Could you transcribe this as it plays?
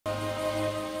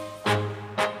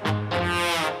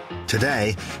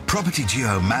Today, property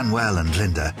duo Manuel and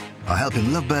Linda are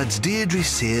helping lovebirds Deirdre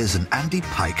Sears and Andy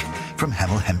Pike from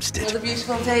Hemel Hempstead. Another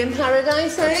beautiful day in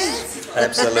paradise, eh?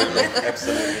 Absolutely,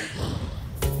 absolutely.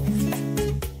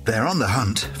 They're on the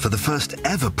hunt for the first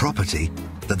ever property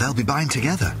that they'll be buying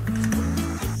together.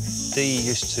 Dee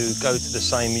used to go to the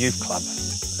same youth club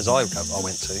as I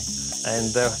went to,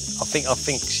 and I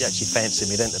think she actually fancied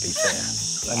me then, to be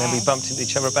fair. And then we bumped into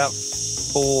each other about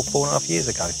four and a half years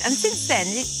ago. And since then,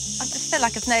 I feel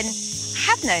like I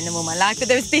have known them all my life, but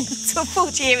there's been sort of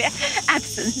 40-year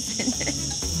absence.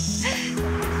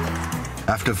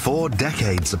 After 4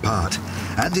 decades apart,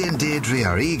 Andy and Deirdre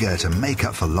are eager to make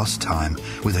up for lost time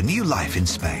with a new life in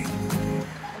Spain.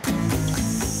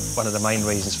 One of the main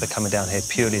reasons for coming down here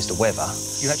purely is the weather.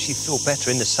 You actually feel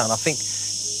better in the sun. I think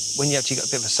when you actually got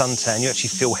a bit of a suntan, you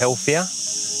actually feel healthier.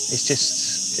 It's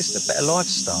just a better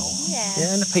lifestyle.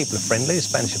 Yeah, and the people are friendly. The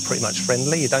Spanish are pretty much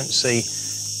friendly. You don't see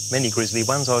many grizzly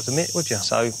ones, I'd admit, would you?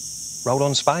 So, roll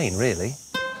on Spain, really.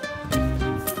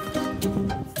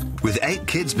 With 8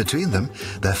 kids between them,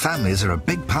 their families are a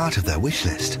big part of their wish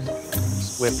list.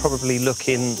 We're probably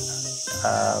looking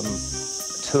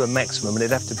to a maximum, and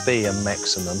it'd have to be a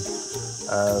maximum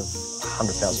of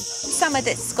 100,000. Somewhere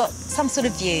that's got some sort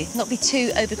of view, not be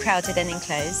too overcrowded and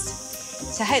enclosed.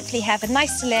 So hopefully have a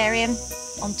nice solarium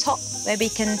on top where we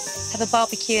can have a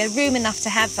barbecue, a room enough to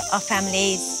have our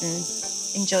families and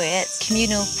enjoy it.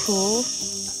 Communal pool.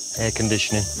 Air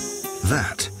conditioning.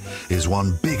 That is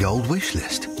one big old wish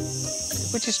list.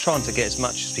 We're just trying to get as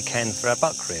much as we can for our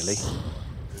buck, really.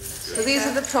 So these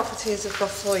are the properties I've got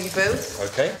for you both.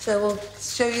 OK. So we'll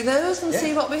show you those and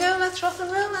see what we go. Let's rock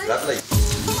and roll, eh? Lovely.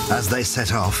 As they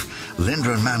set off,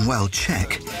 Linda and Manuel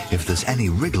check if there's any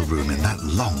wriggle room in that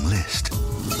long list.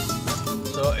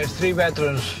 So it's 3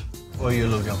 bedrooms. What are you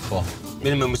looking for?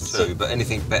 Minimum was 2, but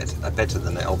anything better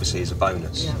than that, obviously, is a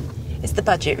bonus. Yeah. It's the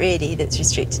budget, really, that's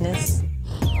restricting us.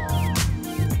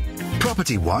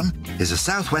 Property 1 is a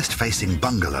southwest-facing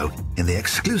bungalow in the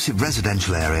exclusive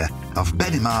residential area of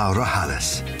Benimar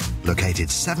Rojales,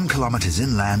 located 7 kilometres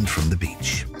inland from the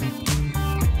beach.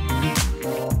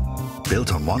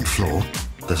 Built on 1 floor,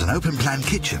 there's an open-plan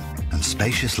kitchen and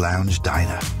spacious lounge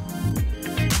diner.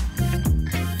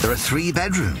 There are 3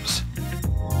 bedrooms,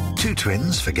 2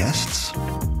 twins for guests,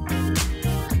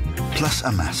 plus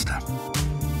a master.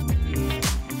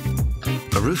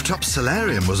 A rooftop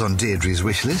solarium was on Deirdre's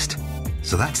wish list,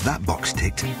 so that's that box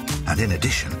ticked. And in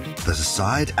addition, there's a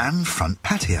side and front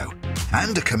patio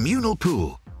and a communal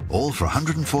pool, all for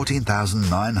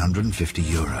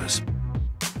 €114,950.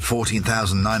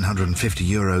 14,950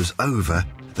 euros over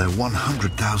their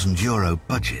 €100,000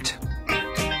 budget.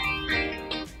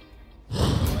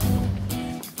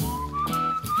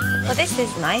 Well, this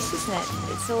is nice, isn't it?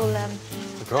 It's all The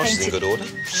grass is in good order.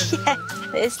 Yeah,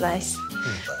 it is nice.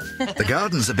 The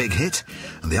garden's a big hit,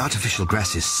 and the artificial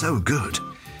grass is so good,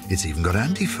 it's even got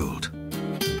Andy fooled.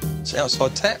 It's an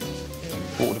outside tap.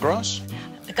 Water the grass.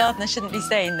 The gardener shouldn't be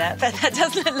saying that, but that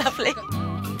does look lovely. Oh,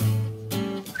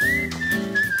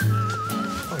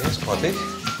 yeah, it's quite big.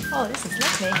 Oh, this is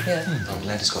lovely. Yeah. I'm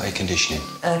glad it's got air conditioning.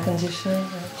 Air conditioning.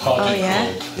 Hot and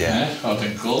yeah? cold. Yeah. Hot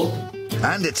and cold.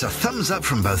 And it's a thumbs up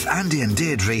from both Andy and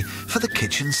Deirdre for the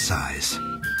kitchen size.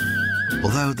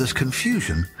 Although there's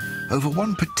confusion over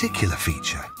one particular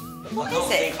feature. What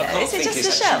is it, though? Is it just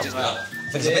a shelf? I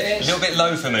think it's a little bit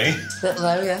low for me. A bit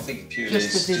low, yeah. I think purely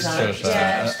Just the design.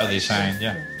 Just a design,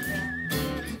 yeah.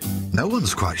 No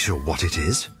one's quite sure what it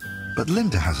is, but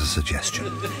Linda has a suggestion.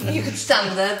 You could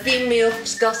stand there, beam me up,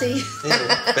 Scotty.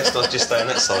 Yeah, best I just stay on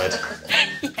that side.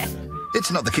 It's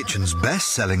not the kitchen's best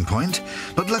selling point,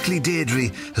 but luckily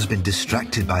Deirdre has been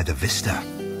distracted by the vista.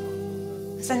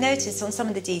 Because I noticed on some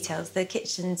of the details, the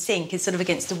kitchen sink is sort of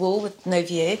against a wall with no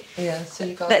view. Yeah, so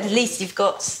you've got... But at least you've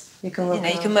got, You can work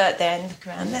you can work there and look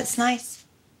around. That's nice.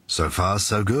 So far,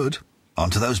 so good. On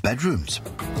to those bedrooms.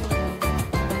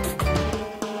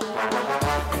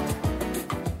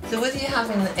 So with you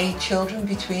having 8 children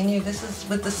between you, this is,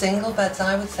 with the single beds,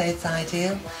 I would say it's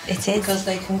ideal. It is. Because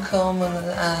they can come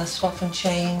and swap and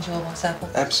change or whatever.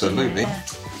 Absolutely. Yeah.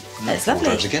 That's lovely.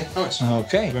 Wardrobes again. Nice.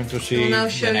 Okay, going to see. We'll now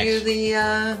show you the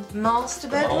master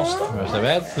bedroom. Where's the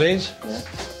bed, please?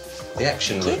 The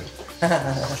action room.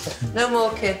 No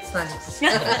more kids, thanks.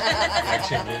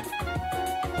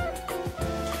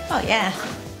 Oh, yeah.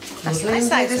 That's Lovely nice.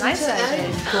 indeed, Nice isn't it, size. eh?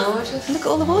 Gorgeous. Look at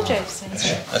all the wardrobes.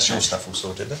 That's your stuff all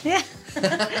sorted, then? Yeah.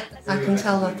 I can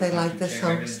tell that they like this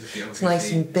house. It's nice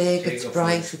and big, it's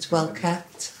bright, it's well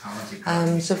kept.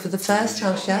 So for the first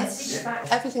house, yes,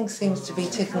 everything seems to be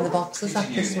ticking the boxes at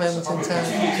this moment in time.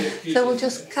 So we'll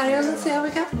just carry on and see how we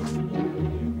go.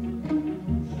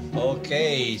 Okay.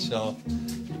 Okay, so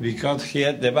we got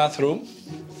here the bathroom.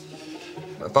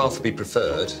 A bath would be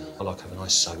preferred. I like to have a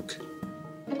nice soak.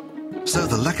 So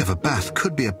the lack of a bath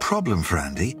could be a problem for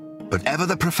Andy, but ever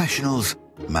the professionals,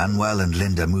 Manuel and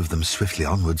Linda move them swiftly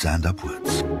onwards and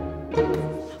upwards.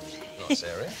 Nice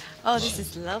area. Oh, this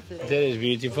is lovely. That is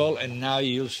beautiful, and now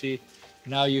you'll see,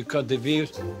 now you got the view.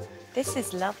 This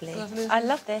is lovely. I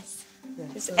love this.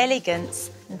 It's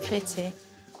elegant and pretty.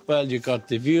 Well, you got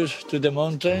the views to the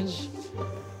mountains.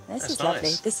 This That's is lovely.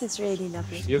 nice. This is really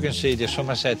lovely. You can see the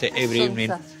sunset every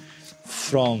evening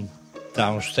from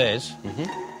downstairs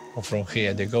or from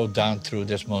here. They go down through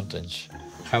these mountains.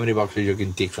 How many boxes you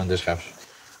can tick from this house?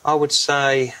 I would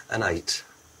say an 8.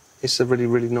 It's a really,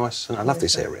 really nice, and I love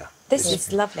this area. This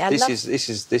is lovely.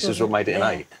 This is what made it an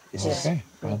 8. This is- Okay,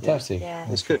 fantastic.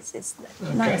 Yeah, It's good. It's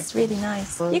nice, really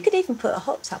nice. You could even put a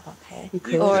hot tub up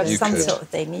here, or You some could. sort of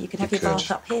thing. You could have your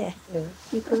bath up here.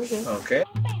 You could. Okay.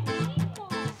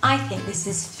 I think this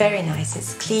is very nice.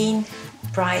 It's clean,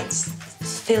 bright,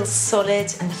 feels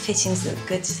solid, and the fittings look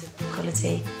good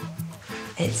quality.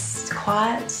 It's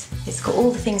quiet. It's got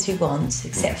all the things we want,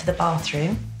 except for the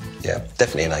bathroom. Yeah,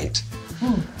 definitely an 8.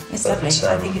 It's But, lovely.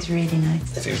 I think it's really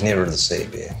nice. If it was nearer to the sea,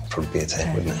 it'd probably be a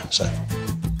 10, wouldn't it? So.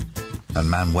 And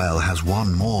Manuel has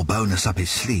one more bonus up his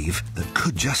sleeve that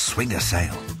could just swing a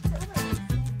sail.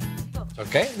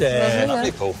 Okay,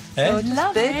 Lovely pool.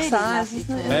 Lovely. Big size,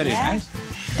 isn't it? Very nice.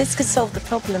 This could solve the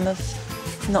problem of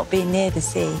not being near the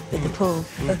sea with the pool.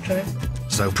 Okay.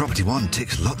 So Property 1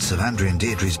 ticks lots of Andrew and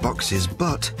Deirdre's boxes,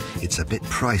 but it's a bit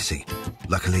pricey.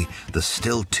 Luckily, there's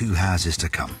still 2 houses to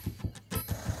come.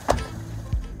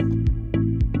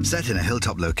 Set in a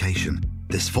hilltop location,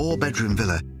 this 4-bedroom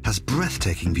villa has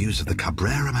breathtaking views of the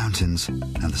Cabrera Mountains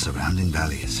and the surrounding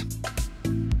valleys.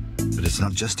 But it's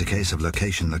not just a case of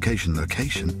location, location,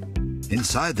 location.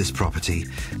 Inside this property,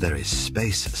 there is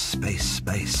space, space,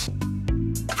 space.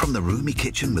 From the roomy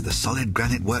kitchen with a solid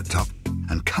granite worktop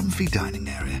and comfy dining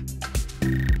area,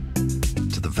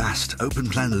 to the vast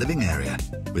open-plan living area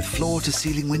with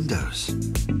floor-to-ceiling windows.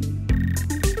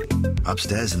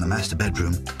 Upstairs in the master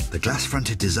bedroom, the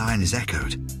glass-fronted design is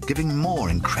echoed, giving more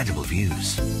incredible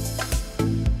views.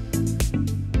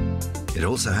 It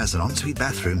also has an ensuite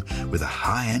bathroom with a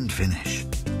high-end finish.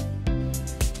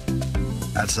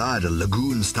 Outside, a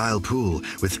lagoon-style pool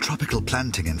with tropical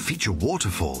planting and feature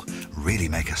waterfall really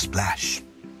make a splash.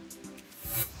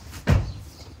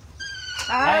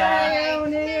 Hi,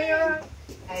 Owner.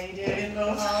 How you doing,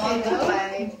 love?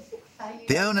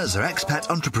 The owners are expat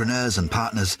entrepreneurs and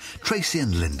partners, Tracy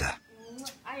and Linda.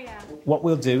 What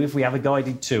we'll do, if we have a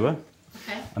guided tour,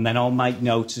 and then I'll make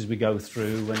notes as we go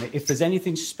through, and if there's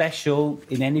anything special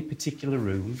in any particular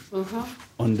room,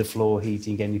 underfloor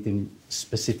heating, anything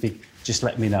specific, just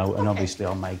let me know, and obviously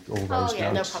I'll make all those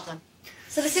no notes. problem.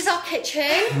 So this is our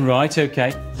kitchen. Right,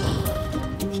 OK.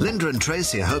 Linda and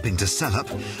Tracy are hoping to sell up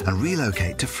and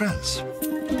relocate to France.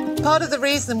 Part of the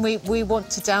reason we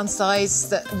want to downsize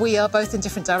that we are both in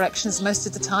different directions most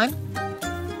of the time.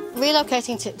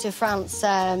 Relocating to France,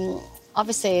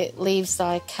 obviously it leaves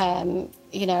like,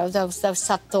 you know, those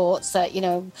sad thoughts that, you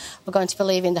know, we're going to be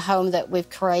leaving the home that we've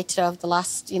created over the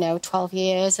last, you know, 12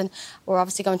 years, and we're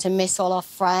obviously going to miss all our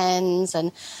friends,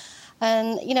 and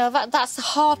you know, that's the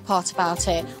hard part about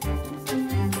it.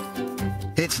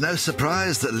 It's no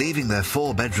surprise that leaving their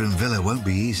 4-bedroom villa won't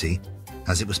be easy,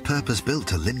 as it was purpose-built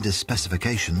to Linda's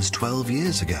specifications 12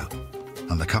 years ago.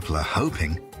 And the couple are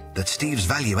hoping that Steve's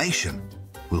valuation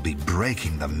will be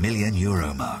breaking the €1 million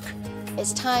mark.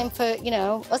 It's time for, you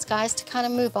know, us guys to kind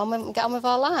of move on and get on with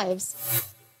our lives.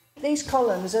 These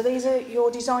columns, are these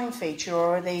your design feature,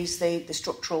 or are these the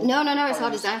structural? No, it's our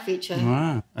design feature.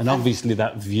 Ah, and obviously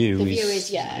that view The view is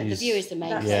the view is the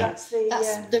main thing.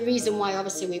 That's the reason why,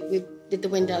 obviously, we did the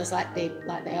windows like they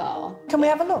are. Can we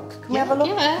have a look? Can we have a look?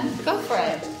 Yeah, go for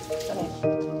it.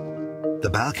 The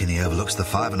balcony overlooks the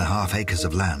 5.5 acres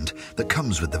of land that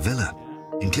comes with the villa,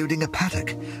 including a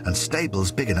paddock and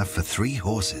stables big enough for 3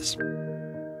 horses.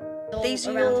 These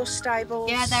are your stables?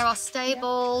 Yeah, there are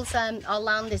stables, and our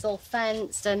land is all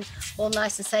fenced and all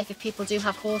nice and safe if people do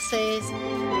have horses.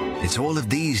 It's all of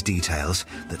these details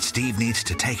that Steve needs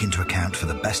to take into account for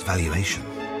the best valuation.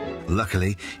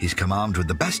 Luckily, he's come armed with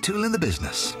the best tool in the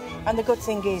business. And the good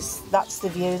thing is, that's the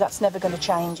view. That's never going to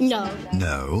change. No.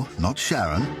 No, not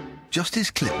Sharon, just his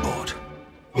clipboard.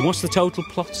 And what's the total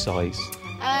plot size?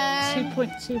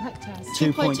 2.2 hectares.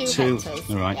 2.2 hectares.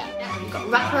 All right. Yeah. We've got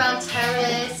wraparound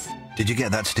terrace. Did you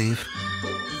get that, Steve?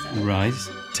 Right.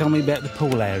 Tell me about the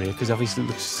pool area, because obviously it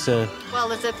looks Well,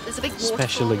 there's a big waterfall.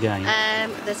 special again.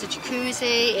 There's a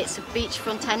jacuzzi. It's a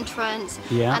beachfront entrance.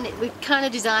 Yeah. And we've kind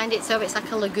of designed it so it's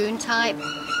like a lagoon type.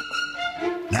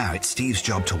 Now it's Steve's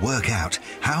job to work out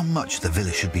how much the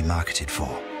villa should be marketed for.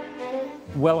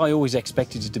 Well, I always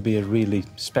expected it to be a really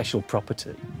special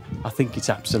property. I think it's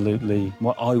absolutely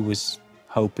what I was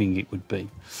hoping it would be.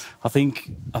 I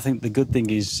think the good thing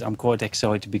is I'm quite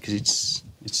excited because it's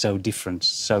so different,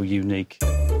 so unique.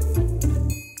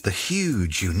 The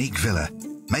huge, unique villa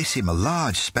may seem a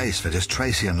large space for just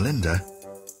Tracy and Linda,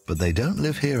 but they don't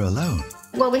live here alone.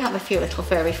 Well, we have a few little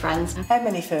furry friends. How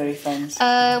many furry friends?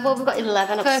 Well, we've got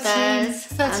 11 upstairs.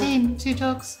 13, 2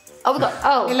 dogs. Oh, we've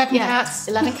got 11 cats.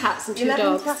 11 cats and 2 11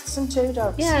 dogs. cats and 2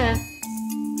 dogs. Yeah.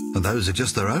 And those are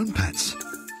just their own pets.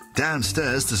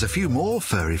 Downstairs, there's a few more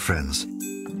furry friends.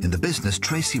 In the business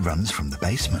Tracy runs from the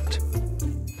basement.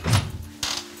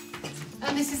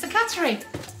 And this is the cattery.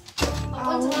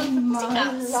 Oh,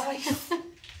 my life.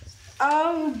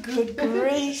 Oh, good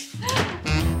grief.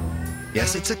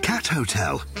 Yes, it's a cat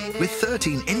hotel with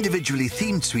 13 individually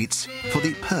themed suites for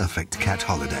the perfect cat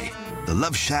holiday. The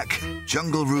Love Shack,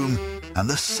 Jungle Room and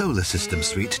the Solar System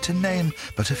Suite, to name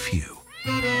but a few.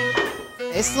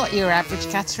 It's not your average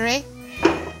cattery.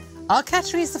 Our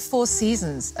cattery is the 4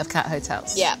 seasons of cat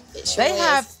hotels. Yeah, it sure They is.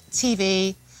 have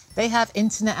TV, they have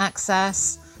internet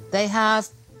access, they have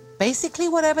basically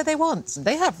whatever they want.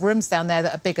 They have rooms down there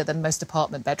that are bigger than most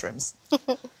apartment bedrooms.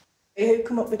 Who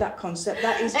come up with that concept?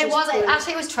 That is It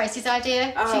was Tracy's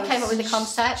idea. Oh, she came up with the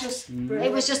concept. It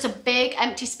was just a big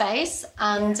empty space,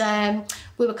 and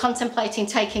we were contemplating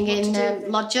taking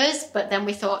in lodgers, but then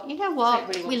we thought, you know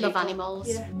what, we love animals.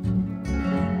 Yeah.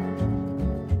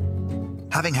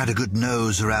 Having had a good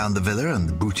nose around the villa and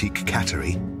the boutique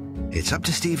cattery, it's up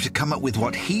to Steve to come up with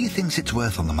what he thinks it's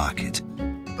worth on the market.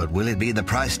 But will it be the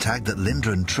price tag that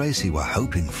Linda and Tracy were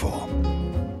hoping for?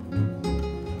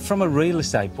 From a real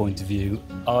estate point of view,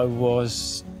 I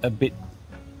was a bit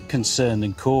concerned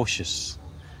and cautious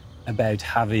about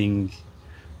having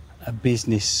a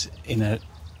business in a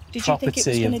Did property you think it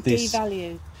was going of to this.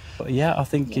 devalue? Yeah, I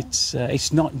think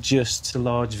it's not just a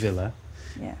large villa.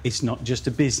 Yeah. It's not just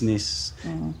a business.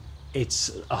 It's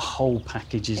a whole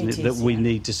package, isn't it, that we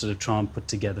need to sort of try and put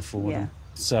together for them.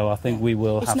 So I think we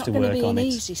will have to work on it. It's not going to be an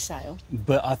easy sale.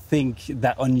 But I think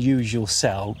that unusual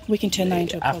sell... We can turn that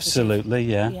into a positive. Absolutely,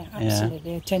 yeah. Yeah,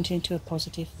 absolutely. Turn it into a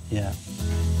positive. Yeah.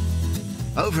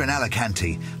 Over in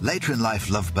Alicante, later in life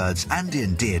lovebirds Andy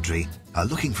and Deirdre are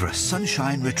looking for a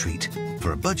sunshine retreat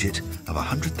for a budget of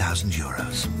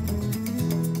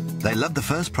 €100,000. They loved the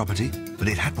first property, but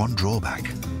it had one drawback.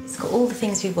 It's got all the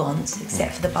things we want,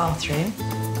 except for the bathroom.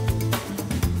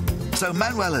 So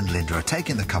Manuel and Linda are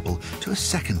taking the couple to a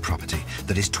second property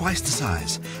that is twice the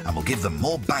size and will give them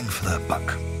more bang for their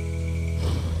buck.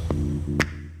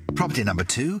 Property number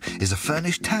 2 is a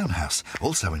furnished townhouse,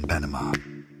 also in Benamar.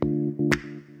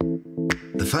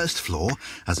 The first floor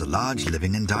has a large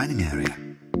living and dining area,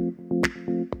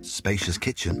 spacious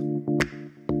kitchen,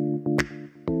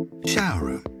 shower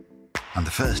room, and the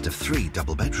first of 3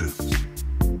 double bedrooms.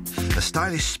 A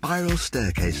stylish spiral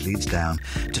staircase leads down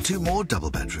to 2 more double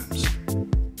bedrooms.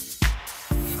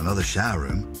 Another shower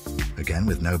room, again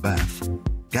with no bath,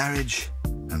 garage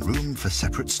and room for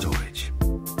separate storage.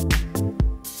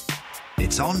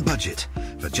 It's on budget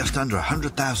for just under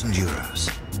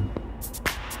 €100,000.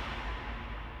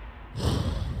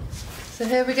 So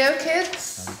here we go,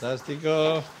 kids.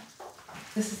 Fantastico.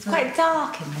 This is Quite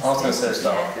dark in this. I was going to say it's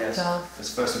dark, yes. Dark.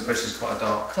 This first impression is quite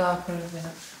dark. Darker, isn't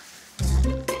it?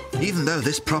 Even though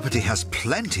this property has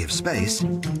plenty of space,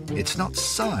 it's not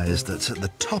size that's at the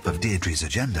top of Deirdre's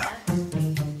agenda.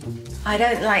 I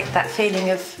don't like that feeling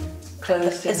of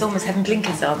it's almost having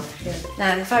blinkers on. Yeah.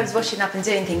 Now, if I was washing up and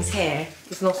doing things here,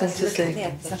 There's nothing to see.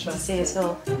 yeah, there's nothing to see at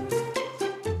all.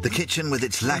 The kitchen with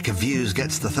its lack of views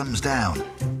gets the thumbs down,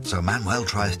 so Manuel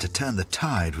tries to turn the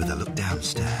tide with a look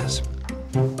downstairs.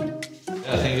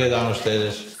 I think the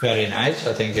downstairs is very nice.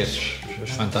 I think it's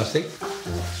fantastic.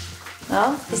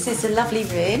 Well, this is a lovely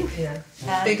room. Yeah.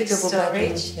 Big double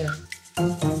bedroom. storage. Yeah.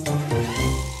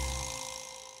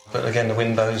 But again, the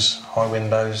windows, high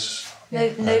windows. No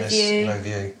view. No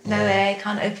view. No air.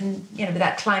 Can't open,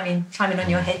 without climbing on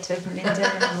your head to open the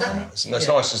window. It's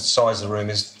nice as the size of the room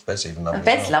is. The bed's even lovely. The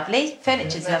bed's lovely.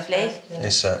 Furniture's lovely.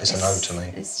 It's a no to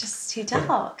me. It's just too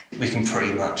dark. We can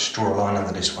pretty much draw a line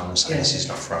under this one and say this is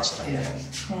not for us. I don't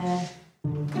think. Yeah.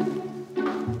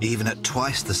 Even at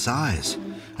twice the size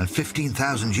and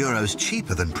 €15,000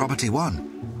 cheaper than property 1.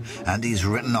 Andy's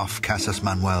written off Casas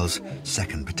Manuel's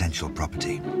second potential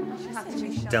property.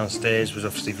 Downstairs was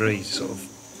obviously very sort of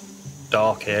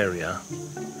dark area,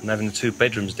 and having the 2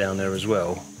 bedrooms down there as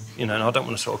well. And I don't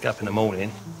want to sort of get up in the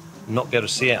morning and not be able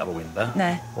to see out of a window.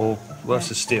 No. Or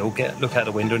worse still, look out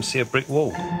the window and see a brick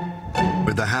wall.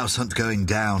 With the house hunt going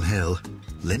downhill,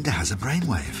 Linda has a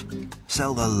brainwave.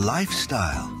 Sell the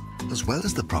lifestyle as well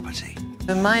as the property.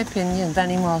 In my opinion,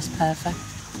 Bennymore's perfect.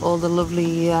 All the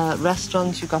lovely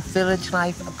restaurants, you've got village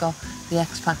life, I've got the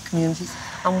expat communities,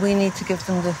 and we need to give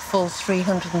them the full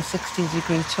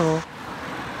 360-degree tour.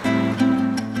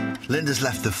 Linda's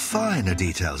left the finer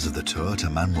details of the tour to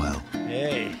Manuel.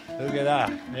 Hey, look at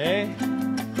that, eh?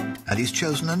 And he's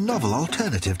chosen a novel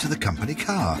alternative to the company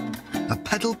car, a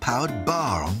pedal-powered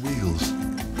bar on wheels.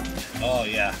 Oh,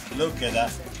 yeah, look at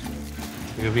that.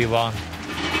 We want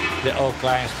the old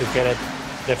clients to get it,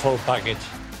 the full package.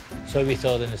 So we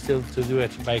thought, and still to do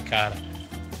it by car,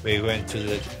 we went to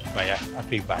do it by a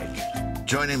big bike.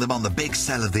 Joining them on the big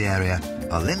sell of the area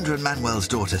are Linda and Manuel's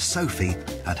daughter Sophie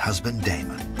and husband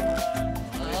Damon.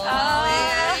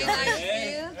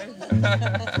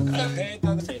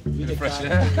 Bit of fresh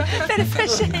air. Bit of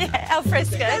fresh air, al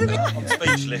fresco. I'm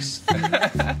speechless.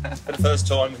 For the first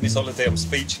time in this holiday, I'm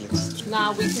speechless.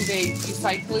 Now we can be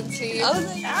recycling to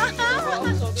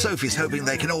you. Sophie's hoping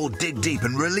they can all dig deep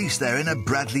and release their inner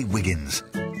Bradley Wiggins,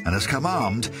 and has come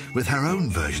armed with her own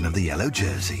version of the yellow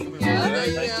jersey. Oh, the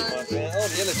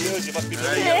yellow jersey must be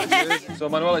good. So,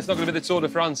 Manuel, it's not going to be the Tour de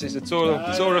France, it's the Tour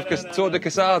de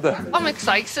Casada. I'm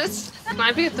excited. Can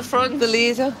I be at the front? The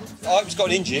leader. Oh, it's got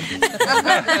an engine.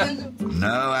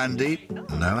 No, Andy,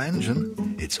 no engine.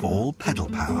 It's all pedal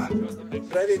power.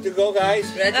 Ready to go, guys?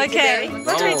 Okay,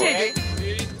 what do we do?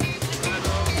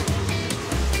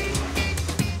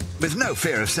 With no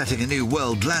fear of setting a new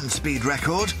world land speed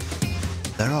record,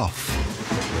 they're off.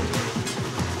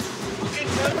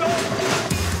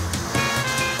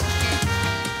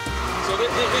 So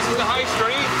this is the high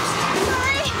street.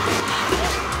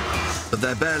 But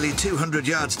they're barely 200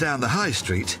 yards down the high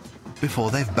street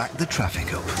before they've backed the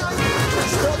traffic up.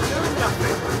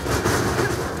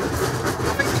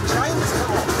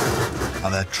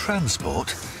 And their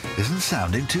transport isn't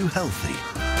sounding too healthy.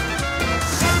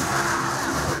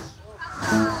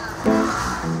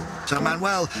 So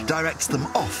Manuel directs them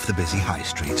off the busy high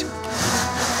street.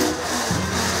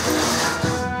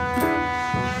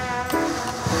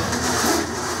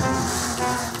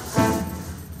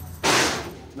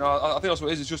 No, I think that's what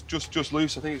it is. It's just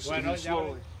loose. I think it's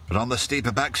slowly. But on the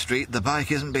steeper back street, the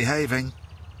bike isn't behaving.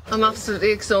 I'm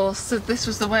absolutely exhausted. This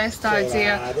was the worst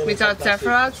idea my dad's ever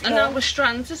had. And now we're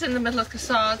stranded in the middle of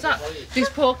Casada. These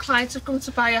poor clients have come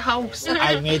to buy a house.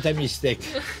 I made a mistake.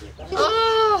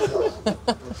 Oh!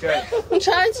 Okay. I'm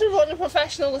trying to run a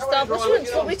professional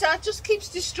establishment, but my dad just keeps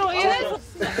destroying it.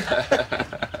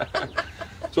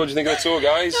 So what do you think of the tour,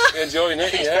 guys? You enjoying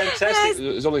it? Yeah, fantastic.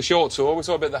 It's only a short tour. We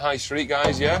saw a bit of the high street,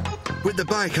 guys, yeah? With the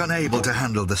bike unable to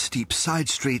handle the steep side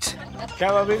street...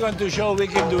 Come on, we're going to show we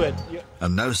can do it.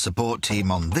 And no support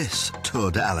team on this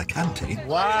Tour de Alicante.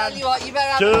 1, 2, 3.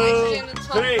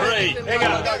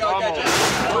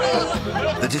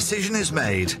 The decision is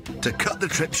made to cut the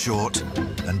trip short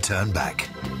and turn back.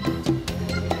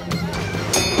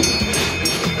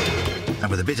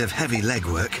 And with a bit of heavy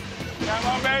legwork... Come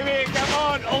on, baby, come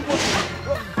on.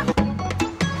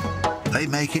 They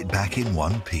make it back in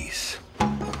one piece.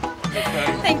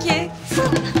 Thank you.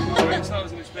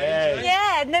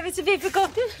 Yeah, never to be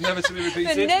forgotten. Never to be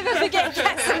repeated. Never forget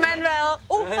Captain Manuel.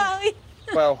 Oh, hi.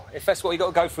 Well, if that's what you got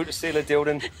to go through to seal a deal,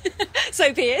 then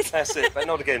So be it. that's it, but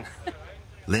not again.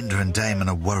 Linda and Damon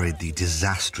are worried the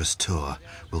disastrous tour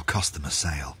will cost them a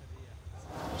sale.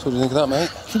 So what do you think of that,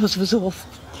 mate? That was awful.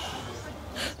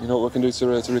 You know what we can do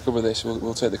to recover this?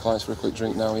 We'll take the clients for a quick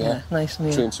drink now, yeah? Yeah, nice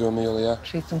meal. Treat them to a meal, yeah?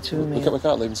 Treat them to a meal. We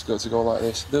can't leave them to go like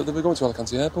this. They'll be going to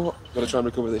Alicante Airport. Got to try and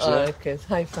recover this, yeah? Okay,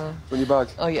 high five. Bring your bag.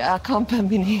 Oh, yeah, I can't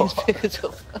bend my knees, pick it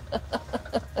up.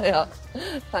 Yeah,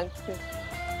 thanks.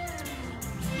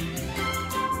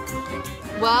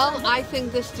 Well, I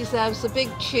think this deserves a big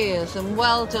cheers and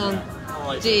well done,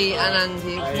 Dee and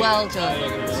Andy. Well done.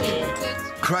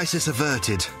 Crisis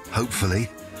averted, hopefully.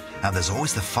 And there's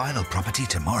always the final property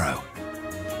tomorrow.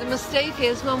 The mistake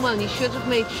is, Manuel, you should have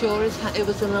made sure it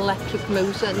was an electric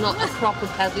motor, not a proper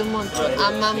pedaling one.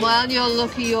 And Manuel, you're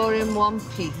lucky you're in one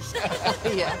piece.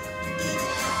 Yeah.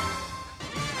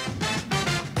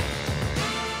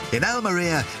 In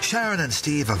Almeria, Sharon and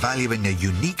Steve are valuing a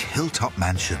unique hilltop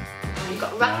mansion. We've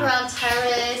got wraparound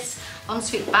terrace,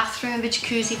 ensuite bathroom with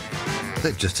jacuzzi.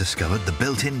 They've just discovered the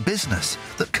built-in business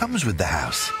that comes with the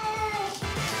house.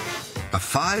 A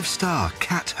 5-star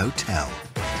cat hotel.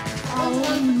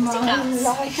 Oh, my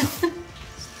life.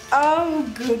 Oh,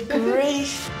 good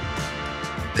grief.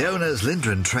 The owners,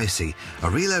 Linda and Tracy, are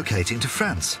relocating to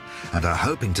France and are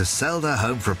hoping to sell their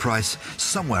home for a price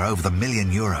somewhere over the €1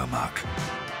 million mark.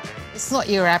 It's not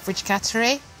your average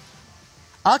cattery.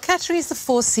 Our cattery is the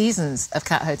Four Seasons of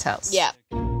cat hotels. Yeah.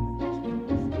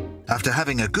 After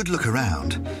having a good look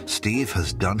around, Steve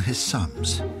has done his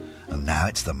sums. And now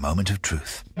it's the moment of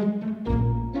truth.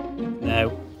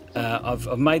 Now,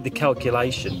 I've made the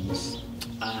calculations,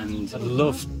 and I'd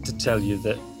love to tell you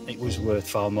that it was worth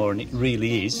far more, and it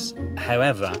really is.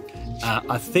 However,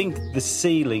 I think the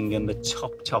ceiling and the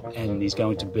top end is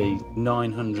going to be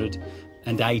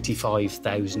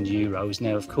 €985,000.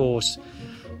 Now, of course,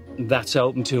 that's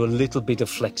open to a little bit of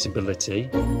flexibility.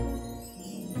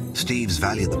 Steve's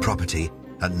valued the property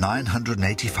at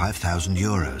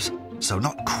 €985,000, so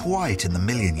not quite in the €1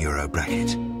 million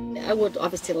bracket. I would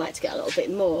obviously like to get a little bit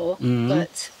more,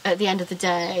 but at the end of the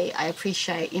day, I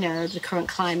appreciate, the current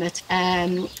climate.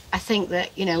 I think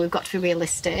that, we've got to be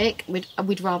realistic.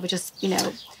 We'd rather just,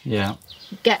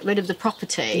 get rid of the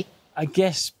property. I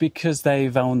guess because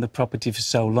they've owned the property for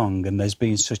so long and there's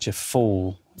been such a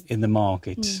fall in the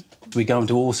market, we're going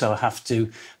to also have to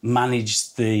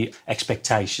manage the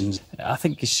expectations. I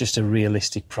think it's just a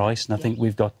realistic price, and I think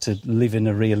we've got to live in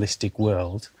a realistic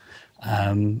world.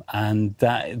 And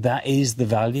that is the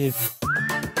value.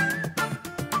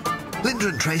 Linda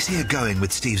and Tracy are going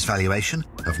with Steve's valuation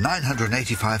of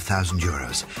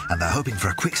 €985,000, and they're hoping for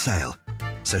a quick sale.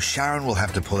 So Sharon will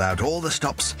have to pull out all the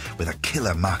stops with a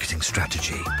killer marketing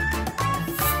strategy.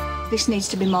 This needs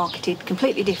to be marketed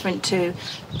completely different to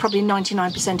probably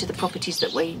 99% of the properties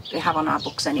that we have on our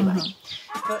books anyway.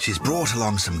 She's brought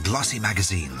along some glossy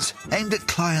magazines aimed at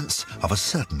clients of a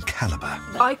certain calibre.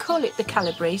 I call it the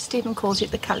Calibri, Stephen calls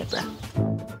it the Calibra.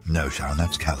 No, Sharon,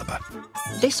 that's calibre.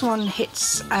 This one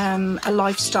hits a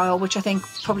lifestyle which I think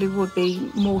probably would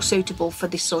be more suitable for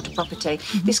this sort of property.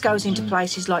 This goes into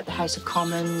places like the House of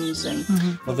Commons and...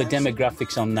 Well, the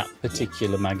demographics on that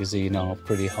particular magazine are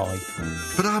pretty high.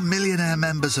 But are millionaire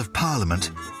members of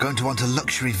Parliament going to want a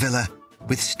luxury villa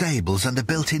with stables and a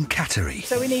built-in cattery?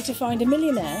 So we need to find a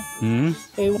millionaire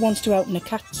who wants to open a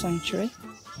cat sanctuary,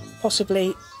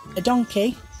 possibly a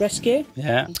donkey rescue.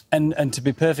 Yeah, and to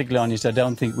be perfectly honest, I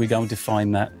don't think we're going to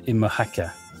find that in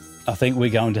Mojaca. I think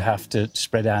we're going to have to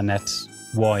spread our nets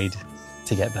wide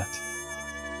to get that.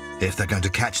 If they're going to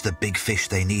catch the big fish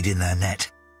they need in their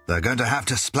net, they're going to have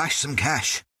to splash some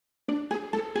cash.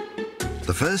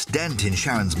 The first dent in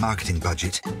Sharon's marketing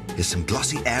budget is some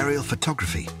glossy aerial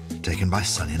photography taken by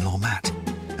son-in-law Matt,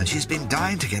 and she's been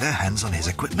dying to get her hands on his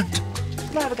equipment.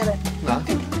 Can I have a go then? No.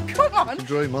 Come on.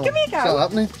 Dream on. Give me a go. It's not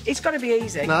happening. It's got to be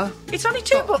easy. No. It's only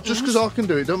two buttons. Just because I can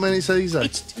do it don't mean it's easy.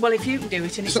 Well, if you can do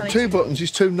it and it's not two buttons,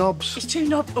 it's two knobs. It's two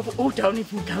knobs. Oh, don't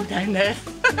even go down there.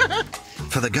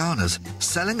 For the Garners,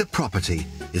 selling a property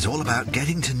is all about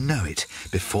getting to know it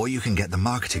before you can get the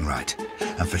marketing right.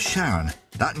 And for Sharon,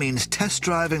 that means test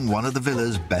driving one of the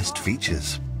villa's best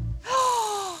features.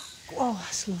 Oh,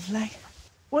 that's lovely.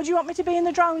 What do you want me to be in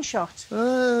the drone shot?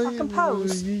 I can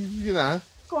pose. You know.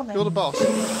 Go on then. You're the boss.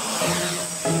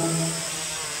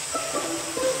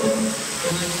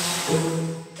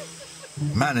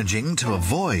 Managing to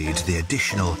avoid the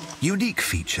additional unique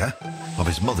feature of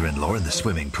his mother-in-law in the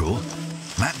swimming pool,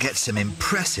 Matt gets some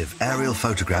impressive aerial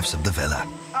photographs of the villa.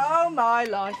 Oh, my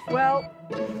life. Well...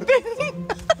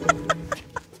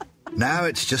 Now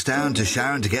it's just down to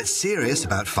Sharon to get serious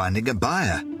about finding a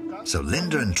buyer, so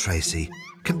Linda and Tracy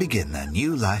can begin their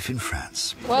new life in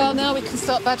France. Well, now we can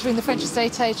start badgering the French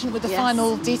estate agent with the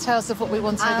final details of what we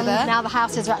want over there. Now the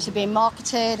houses are actually being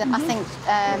marketed. I think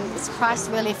it's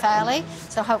priced really fairly,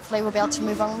 so hopefully we'll be able to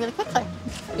move on really quickly.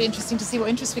 It'll be interesting to see what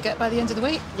interest we get by the end of the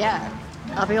week. Yeah,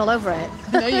 I'll be all over it.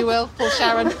 I know you will. Poor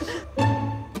Sharon.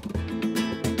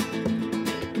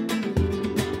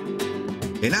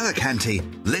 In Alicante,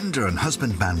 Linda and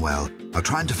husband Manuel are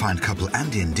trying to find couple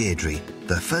Andy and Deirdre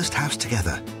their first house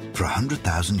together for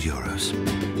 €100,000.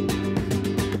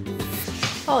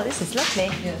 Oh, this is lovely.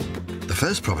 Yeah. The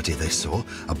first property they saw,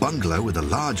 a bungalow with a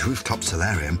large rooftop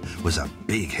solarium, was a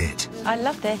big hit. I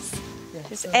love this.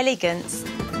 It's elegance.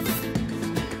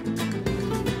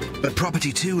 But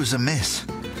property 2 was a miss,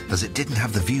 as it didn't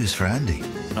have the views for Andy.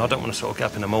 I don't want to sort of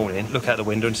get up in the morning, look out the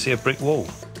window and see a brick wall.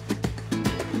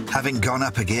 Having gone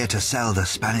up a gear to sell the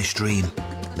Spanish dream,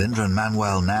 Linda and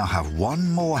Manuel now have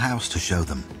one more house to show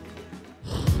them.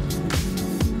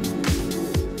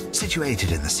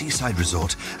 Situated in the seaside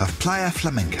resort of Playa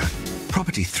Flamenca,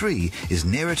 property 3 is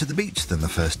nearer to the beach than the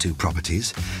first two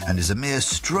properties and is a mere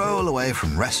stroll away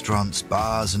from restaurants,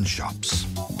 bars and shops.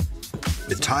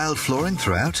 With tiled flooring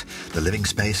throughout, the living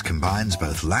space combines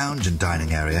both lounge and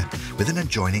dining area with an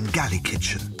adjoining galley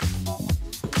kitchen.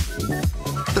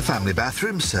 The family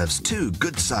bathroom serves 2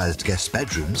 good-sized guest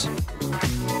bedrooms.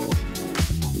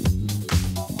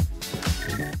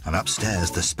 And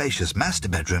upstairs, the spacious master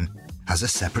bedroom has a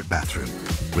separate bathroom,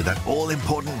 with that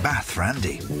all-important bath for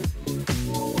Andy.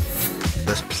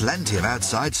 There's plenty of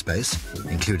outside space,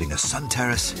 including a sun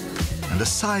terrace and a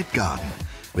side garden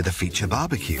with a feature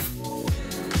barbecue.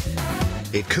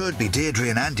 It could be Deirdre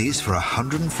and Andy's for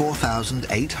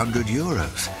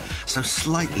 €104,800, so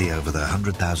slightly over the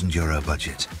 €100,000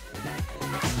 budget.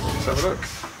 Let's have a look.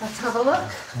 Let's have a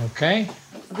look. Okay.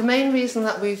 The main reason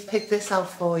that we've picked this out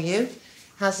for you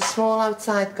has a small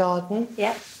outside garden.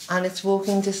 Yeah. And it's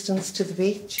walking distance to the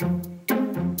beach.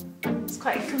 It's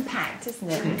quite compact, isn't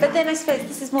it? But then I suppose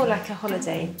this is more like a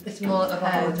holiday. It's more of a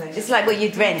holiday. It's like what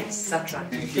you'd rent. That's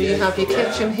right. So you have your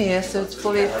kitchen here, so it's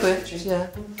fully equipped, yeah.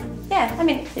 Yeah, I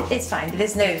mean, it's fine.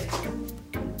 There's no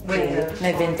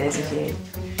windows of view.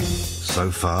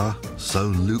 So far, so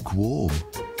lukewarm.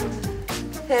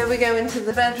 Here we go into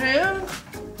the bedroom,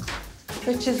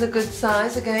 which is a good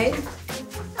size again.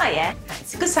 Oh yeah,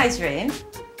 it's a good sized room.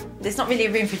 There's not really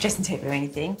a room for a dressing table or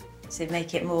anything, so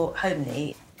make it more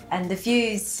homely. And the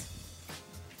views,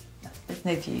 there's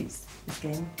no views this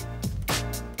game.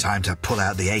 Time to pull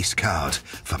out the ace card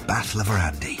for Battle of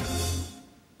Andy.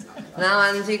 Now,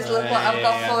 Andy, look what I've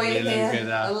got for you here.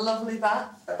 A lovely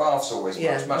bath. A bath's always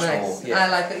much nice. more. Yeah. I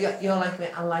like it. You're like me.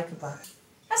 I like a bath.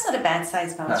 That's not a bad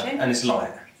sized bathroom. And it's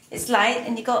light. It's light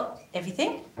and you got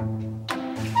everything.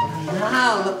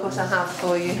 Now, look what I have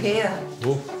for you here.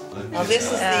 Well, this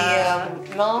is the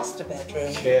master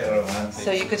bedroom.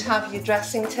 So you could have your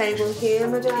dressing table here,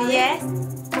 madame. Yes.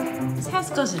 This has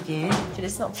got a view, but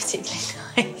it's not particularly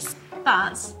nice.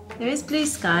 But there is blue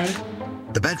sky.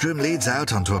 The bedroom leads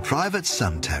out onto a private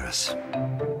sun terrace.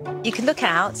 You can look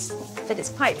out, but it's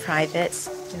quite private.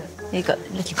 You've got a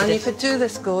little bit And you could do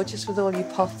this gorgeous with all your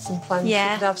pots and plants.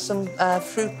 Yeah. You could have some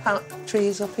fruit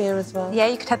trees up here as well. Yeah,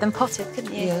 you could have them potted,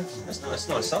 couldn't you? Yeah. That's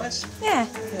nice size. Yeah.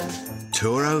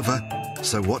 Tour over.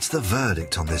 So what's the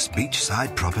verdict on this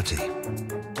beachside property?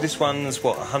 This one's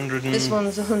what, 100? This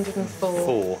one's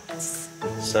 104.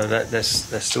 So that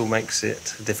still makes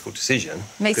it a difficult decision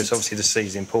because obviously the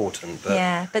sea's important. But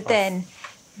yeah, but then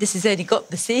this has only got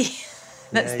the sea.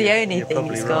 That's the only thing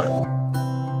it's got.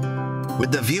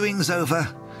 With the viewings over,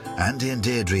 Andy and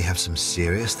Deirdre have some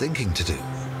serious thinking to do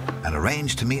and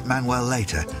arrange to meet Manuel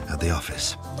later at the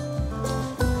office.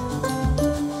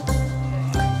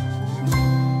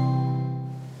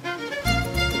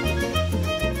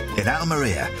 In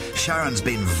Almeria, Sharon's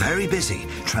been very busy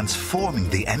transforming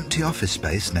the empty office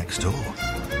space next door.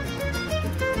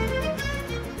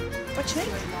 What do you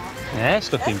think? Yeah, it's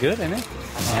looking good, isn't it?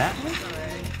 Yeah.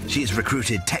 She's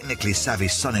recruited technically savvy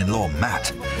son-in-law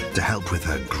Matt to help with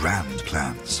her grand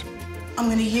plans. I'm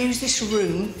going to use this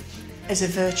room as a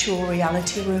virtual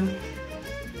reality room.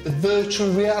 A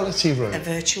virtual reality room? A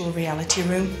virtual reality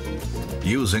room.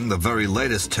 Using the very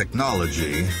latest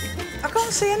technology, I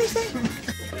can't see anything.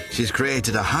 she's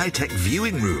created a high-tech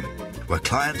viewing room where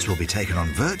clients will be taken on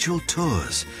virtual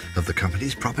tours of the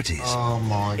company's properties. Oh,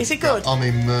 my... Is it good? I'm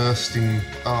immersed in...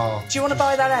 Oh. Do you want to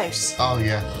buy that house? Oh,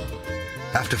 yeah.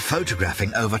 After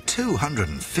photographing over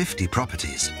 250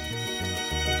 properties.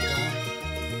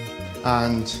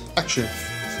 And action.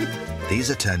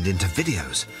 These are turned into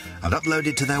videos and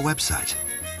uploaded to their website.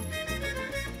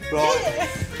 Right.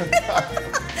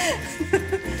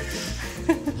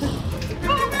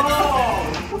 Oh,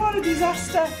 what a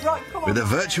disaster. Right, come on. With a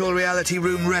virtual reality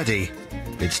room ready,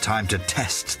 it's time to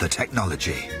test the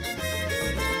technology.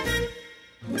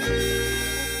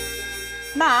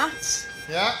 Matt?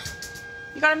 Yeah?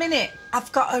 You got a minute? I've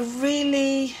got a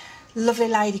really lovely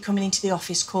lady coming into the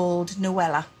office called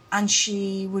Noella, and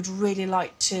she would really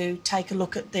like to take a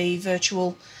look at the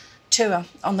virtual tour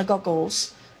on the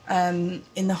goggles in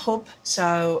the hub.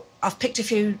 So I've picked a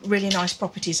few really nice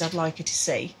properties I'd like her to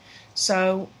see.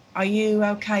 So are you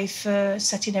OK for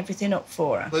setting everything up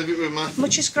for her? Leave it with me.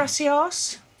 Muchas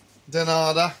gracias. De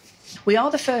nada. We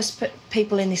are the first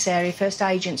people in this area, first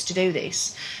agents to do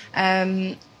this.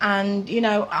 And, you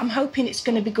know, I'm hoping it's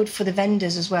going to be good for the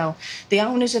vendors as well. The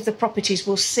owners of the properties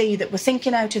will see that we're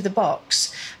thinking out of the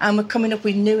box and we're coming up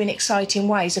with new and exciting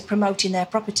ways of promoting their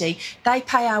property. They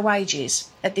pay our wages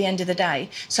at the end of the day,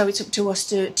 so it's up to us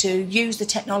to use the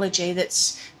technology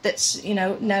that's you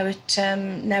know, now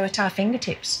at our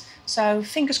fingertips. So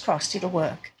fingers crossed it'll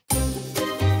work.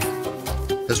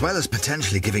 As well as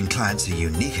potentially giving clients a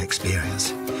unique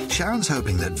experience, Sharon's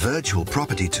hoping that virtual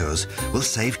property tours will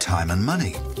save time and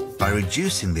money by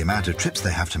reducing the amount of trips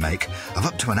they have to make of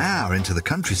up to an hour into the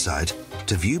countryside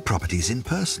to view properties in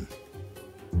person.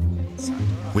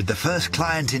 With the first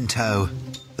client in tow,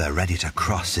 they're ready to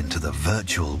cross into the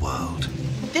virtual world.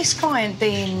 This client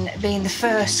being the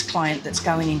first client that's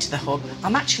going into the hub,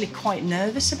 I'm actually quite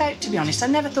nervous about, to be honest. I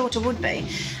never thought I would be.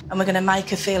 And we're going to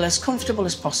make her feel as comfortable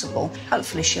as possible.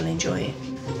 Hopefully she'll enjoy it.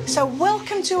 So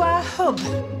welcome to our hub.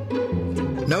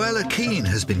 Noella Keane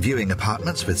has been viewing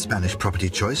apartments with Spanish Property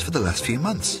Choice for the last few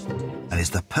months and is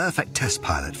the perfect test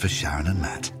pilot for Sharon and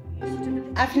Matt.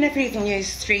 I've never even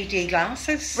used 3D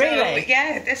glasses. So, really?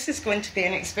 Yeah, this is going to be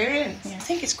an experience. Yeah, I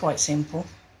think it's quite simple.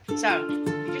 So,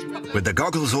 you just pop With the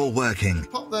goggles all working,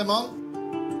 Pop them on.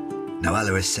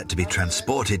 Noella is set to be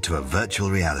transported to a virtual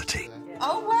reality.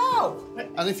 Oh, wow.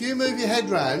 And if you move your head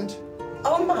round...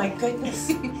 Oh, my goodness.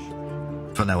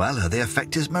 For Noella, the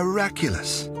effect is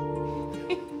miraculous.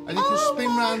 And you can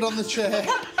spin round on the chair.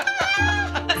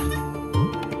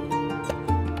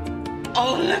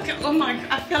 Oh, look at... Oh, my...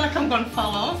 I feel like I'm going to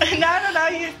fall off. No,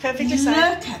 you're perfectly safe.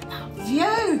 Look at that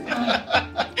view.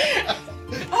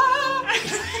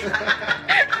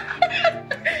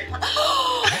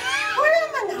 Where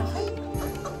am I now?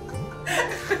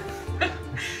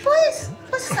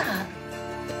 What's that?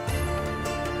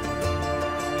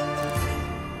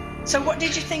 So what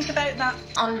did you think about that?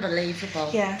 Unbelievable.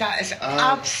 Yeah. That is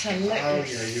absolutely Oh,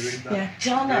 yeah, you're in that. Yeah.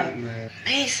 stunning.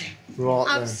 Amazing. Right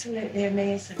then. Absolutely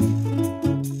amazing.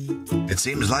 It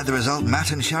seems like the result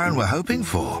Matt and Sharon were hoping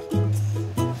for.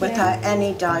 Without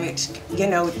any doubt, you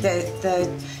know, the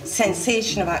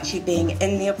sensation of actually being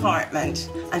in the apartment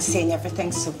and seeing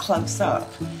everything so close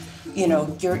up, you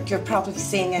know, you're probably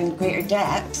seeing in greater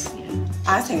depth.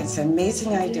 I think it's an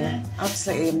amazing idea.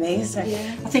 Absolutely amazing.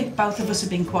 Yeah. I think both of us have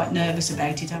been quite nervous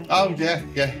about it, haven't we? Oh,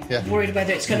 yeah. Worried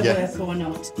whether it's going to work or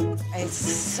not. It's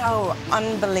so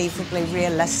unbelievably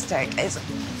realistic. It's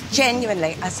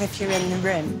genuinely as if you're in the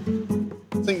room.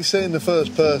 I think seeing the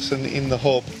first person in the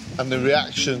hub and the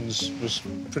reactions was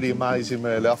pretty amazing,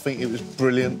 really. I think it was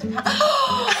brilliant. Where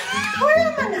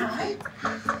am I now?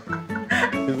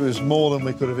 It was more than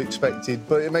we could have expected,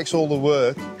 but it makes all the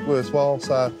work worthwhile,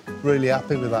 so really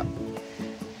happy with that.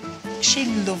 She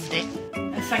loved it.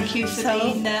 Thank you for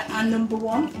being our number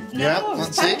one. Yeah,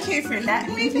 that's Thank you for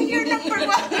letting me be your number one.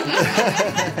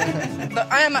 But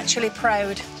I am actually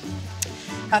proud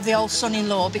of the old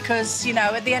son-in-law because, you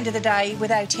know, at the end of the day,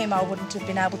 without him, I wouldn't have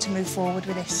been able to move forward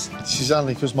with this. This is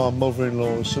only because my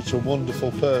mother-in-law is such a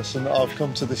wonderful person that I've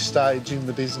come to this stage in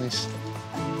the business.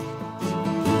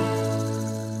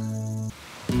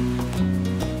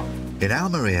 In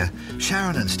Almeria,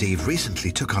 Sharon and Steve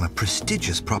recently took on a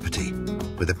prestigious property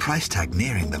with a price tag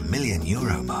nearing the €1 million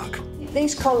mark.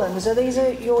 These columns, are these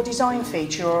your design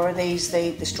feature or are these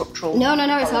the structural? No,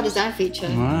 it's our design feature.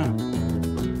 Wow.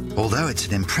 Although it's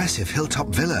an impressive hilltop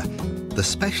villa, the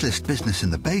specialist business in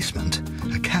the basement,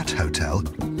 a cat hotel,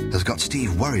 has got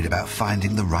Steve worried about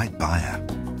finding the right buyer.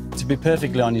 To be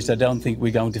perfectly honest, I don't think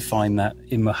we're going to find that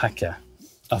in Mojaca.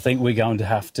 I think we're going to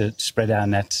have to spread our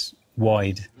net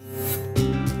wide.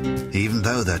 Even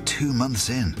though they're 2 months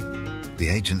in, the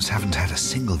agents haven't had a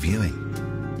single viewing.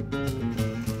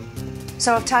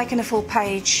 So I've taken a full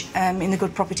page in the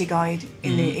Good Property Guide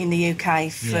in the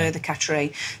UK for the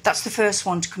Cattery. That's the first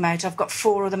one to come out. I've got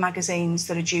 4 other magazines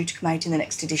that are due to come out in the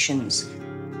next editions.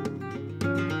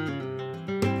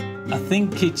 I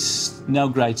think it's no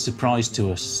great surprise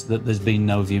to us that there's been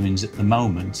no viewings at the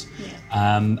moment.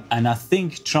 And I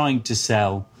think trying to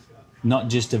sell not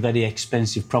just a very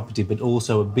expensive property, but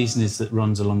also a business that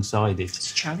runs alongside it.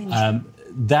 It's a challenge.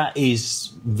 That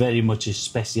is very much a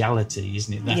speciality,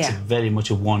 isn't it? That's very much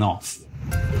a one-off.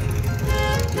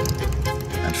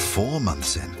 And 4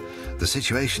 months in, the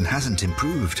situation hasn't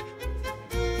improved.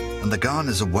 And the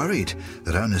Garners are worried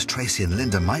that owners Tracy and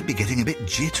Linda might be getting a bit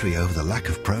jittery over the lack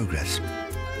of progress.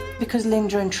 Because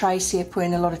Linda and Tracy are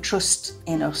putting a lot of trust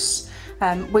in us,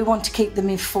 we want to keep them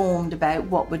informed about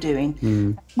what we're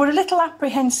doing. We're a little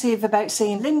apprehensive about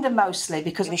seeing Linda mostly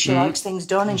because she likes things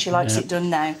done and she likes it done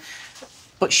now.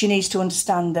 But she needs to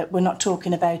understand that we're not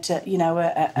talking about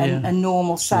a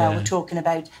normal sale. We're talking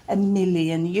about €1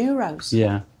 million.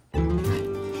 Yeah.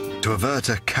 To avert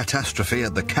a catastrophe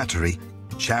at the Cattery,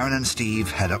 Sharon and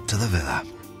Steve head up to the villa.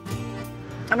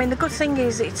 I mean, the good thing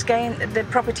is the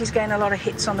property's getting a lot of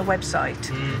hits on the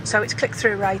website. So its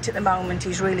click-through rate at the moment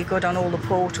is really good on all the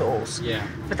portals. Yeah.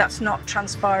 But that's not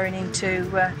transpiring into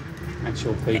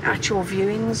Actual people. actual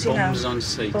viewings, you know. Bums on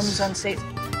seats. Bums on seats.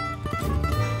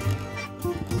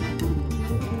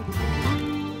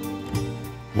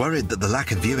 Worried that the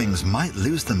lack of viewings might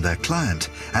lose them their client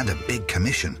and a big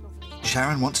commission,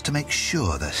 Sharon wants to make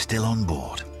sure they're still on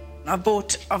board. I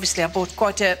bought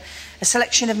quite a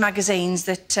selection of magazines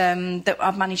that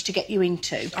I've managed to get you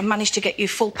into. I've managed to get you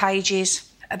full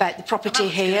pages about the property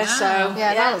here. So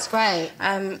that looks great.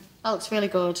 That looks really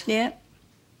good. Yeah.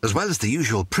 As well as the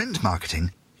usual print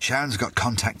marketing, Sharon's got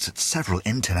contacts at several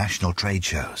international trade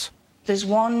shows. There's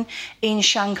one in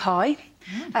Shanghai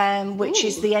which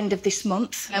is the end of this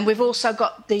month. And we've also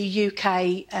got the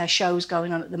UK shows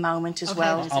going on at the moment as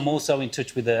well. I'm also in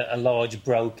touch with a large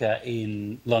broker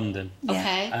in London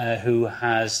who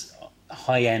has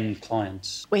high-end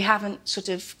clients. We haven't sort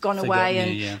of gone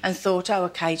away and thought, oh,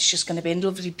 OK, it's just going to be a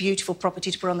lovely, beautiful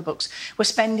property to put on the books. We're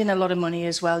spending a lot of money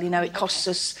as well. You know, it costs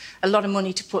us a lot of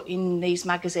money to put in these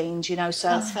magazines, you know, so...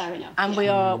 That's fair enough. And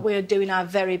we're doing our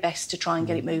very best to try and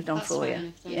get it moved on for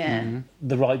you.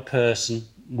 The right person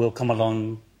will come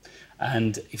along,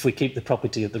 and if we keep the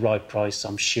property at the right price,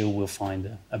 I'm sure we'll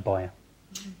find a buyer.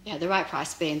 Yeah, the right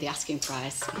price being the asking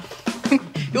price.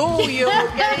 Oh, you're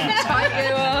getting tight,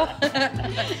 you are.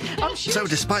 I'm sure. So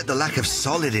despite the lack of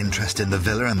solid interest in the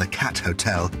villa and the Cat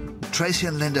Hotel, Tracy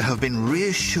and Linda have been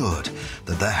reassured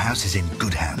that their house is in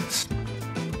good hands.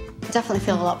 Definitely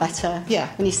feel a lot better. Yeah.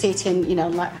 When you see it in, you know,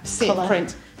 like colour.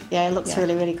 Print. Yeah, it looks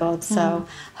really, really good. So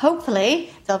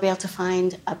hopefully they'll be able to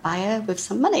find a buyer with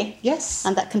some money. Yes.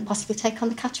 And that can possibly take on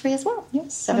the cattery as well.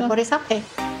 Yes. So everybody's happy.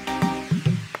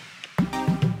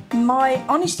 My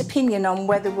honest opinion on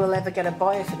whether we'll ever get a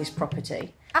buyer for this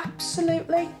property,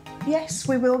 absolutely, yes,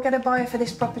 we will get a buyer for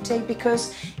this property,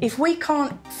 because if we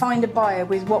can't find a buyer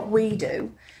with what we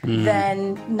do,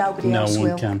 then nobody else will. No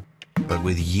one can. But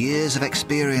with years of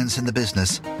experience in the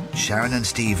business, Sharon and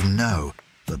Steve know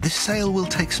that this sale will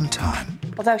take some time.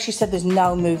 Although she said there's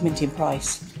no movement in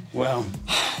price. Well...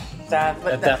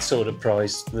 at that sort of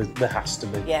price, there has to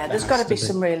be. Yeah, there's got to be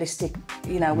some realistic,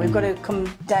 you know, we've got to come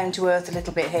down to earth a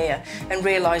little bit here and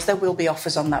realise there will be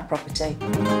offers on that property.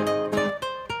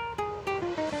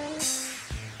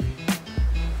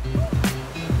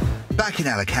 Back in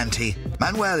Alicante,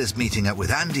 Manuel is meeting up with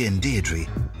Andy and Deirdre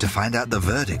to find out the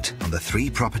verdict on the 3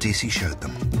 properties he showed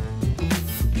them.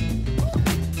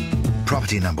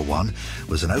 Property number 1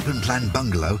 was an open-plan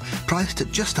bungalow priced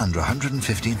at just under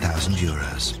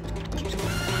 €115,000.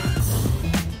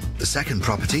 The second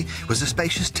property was a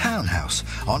spacious townhouse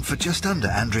on for just under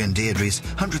Andrew and Deirdre's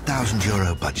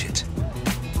 €100,000 budget.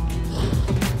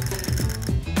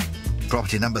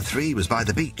 Property number 3 was by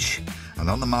the beach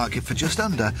and on the market for just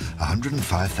under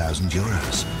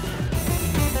 €105,000.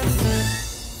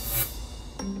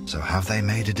 So have they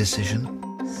made a decision?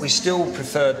 We still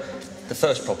prefer the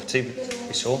first property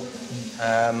we saw.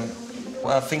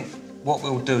 Well, I think what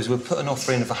we'll do is we'll put an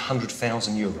offer in of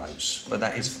 €100,000, but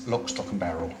that is lock, stock and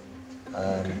barrel.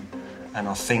 And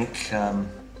I think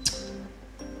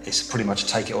it's pretty much a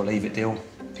take it or leave it deal,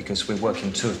 because we're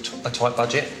working to a tight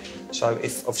budget. So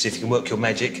obviously if you can work your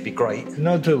magic, it'd be great.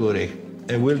 Not to worry.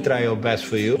 We'll try our best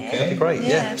for you. That'd be great,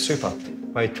 yeah, super.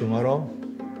 By tomorrow,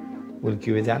 we'll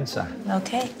give you the answer.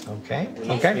 OK. OK?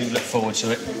 OK? We look forward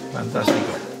to it. Fantastic.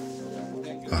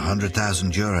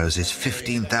 €100,000 is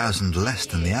 $15,000 less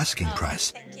than the asking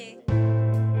price.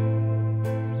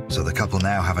 So the couple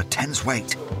now have a tense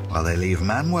wait while they leave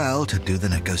Manuel to do the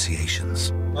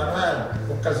negotiations. Manuel,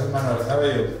 Manuel, how are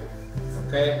you?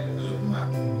 Okay?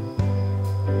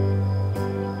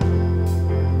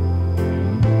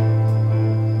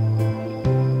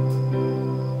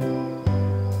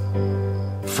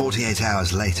 48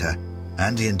 hours later,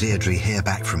 Andy and Deirdre hear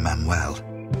back from Manuel.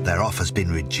 Their offer's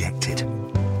been rejected.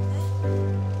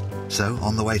 So,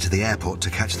 on the way to the airport to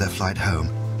catch their flight home,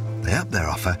 they up their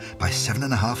offer by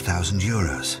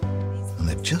 €7,500. And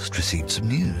they've just received some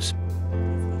news.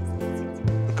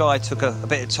 The guy took a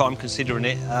bit of time considering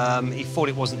it. He thought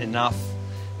it wasn't enough.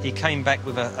 He came back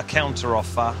with a counter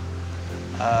offer,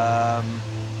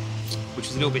 which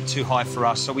was a little bit too high for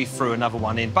us, so we threw another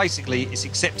one in. Basically, it's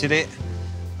accepted it,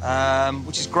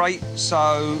 which is great.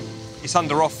 So it's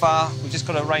under offer. We've just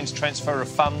got to arrange transfer of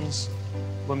funds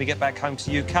when we get back home to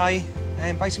the UK.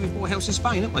 And basically, we've bought a house in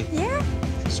Spain, haven't we? Yeah.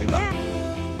 Super. Yeah.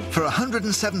 For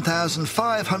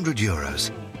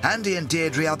 €107,500, Andy and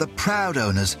Deirdre are the proud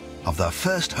owners of their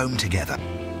first home together.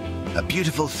 A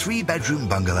beautiful 3-bedroom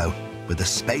bungalow with a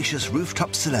spacious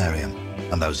rooftop solarium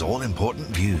and those all-important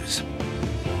views.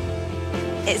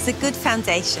 It's a good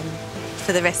foundation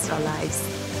for the rest of our lives.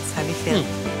 That's how we feel.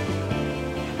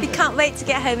 We can't wait to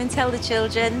get home and tell the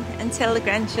children and tell the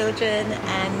grandchildren,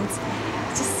 and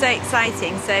it's just so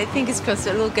exciting. So fingers crossed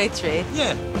it'll all go through.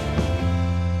 Yeah.